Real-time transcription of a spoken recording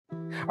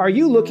Are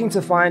you looking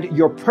to find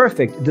your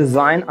perfect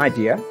design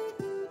idea?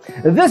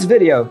 This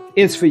video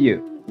is for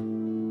you.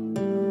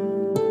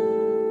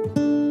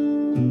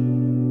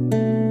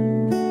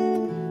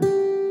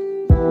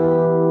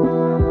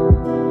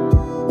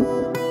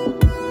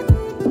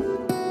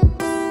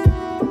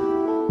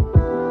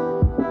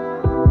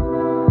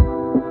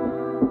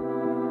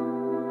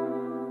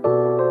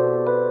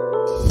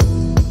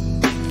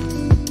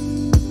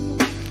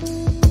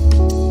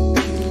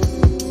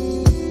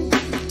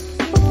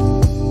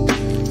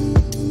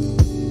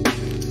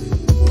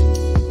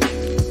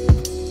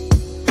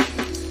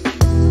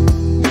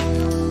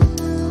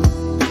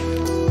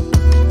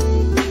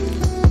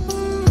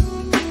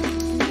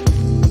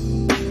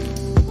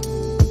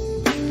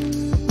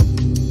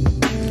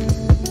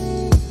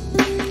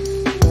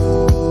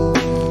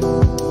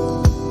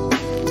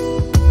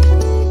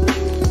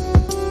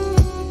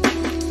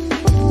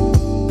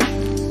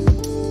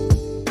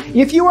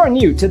 If you are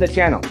new to the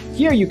channel,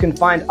 here you can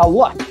find a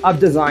lot of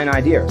design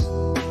ideas.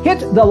 Hit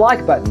the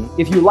like button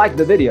if you like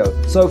the video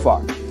so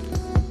far.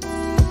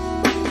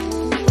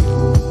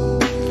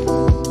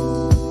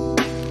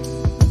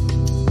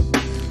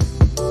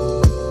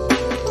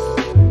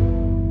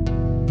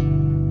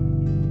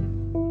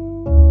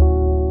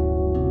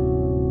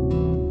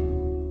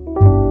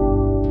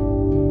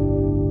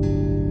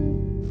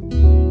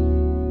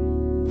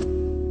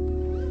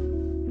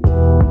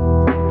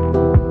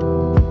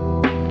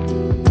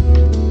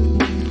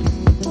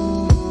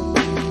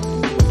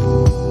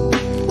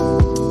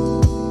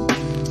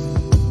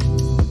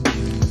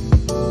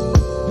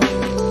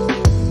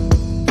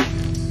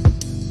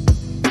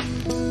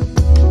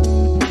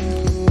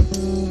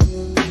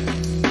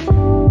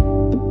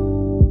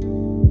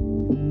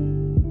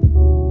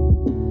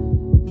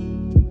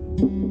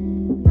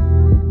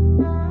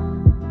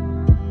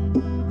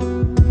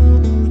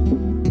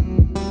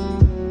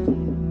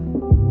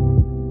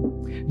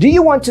 Do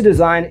you want to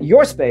design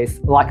your space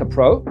like a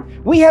pro?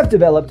 We have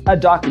developed a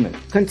document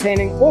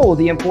containing all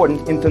the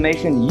important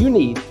information you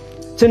need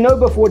to know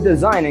before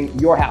designing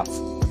your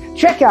house.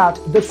 Check out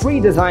the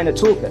free designer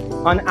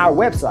toolkit on our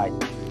website,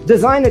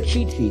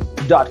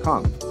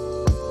 designercheatsheet.com.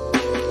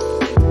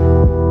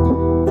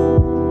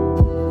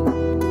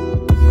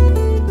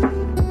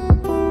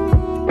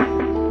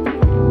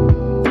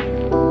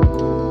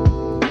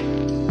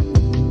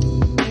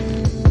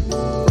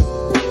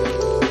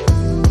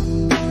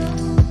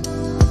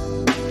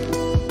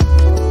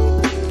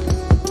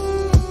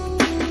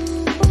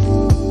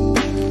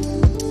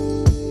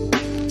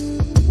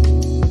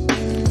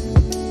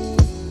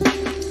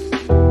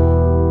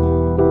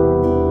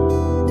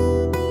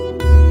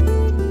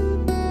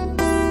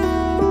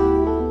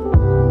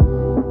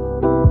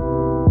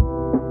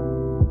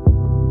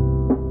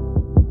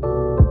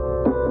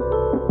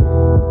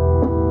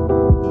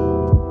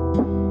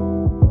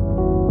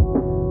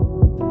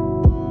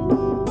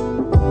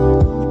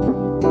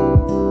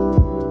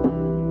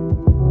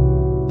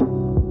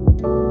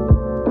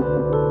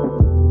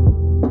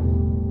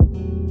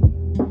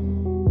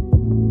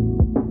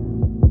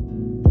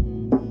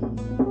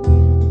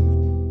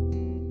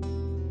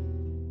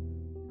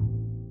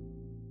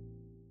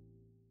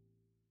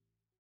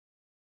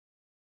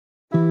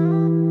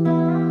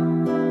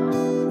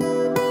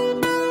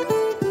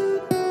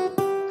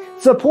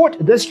 Support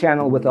this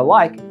channel with a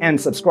like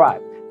and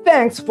subscribe.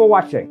 Thanks for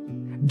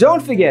watching.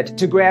 Don't forget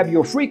to grab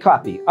your free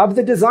copy of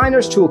the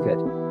Designer's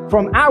Toolkit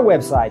from our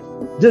website,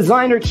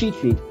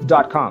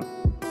 designercheatsheet.com.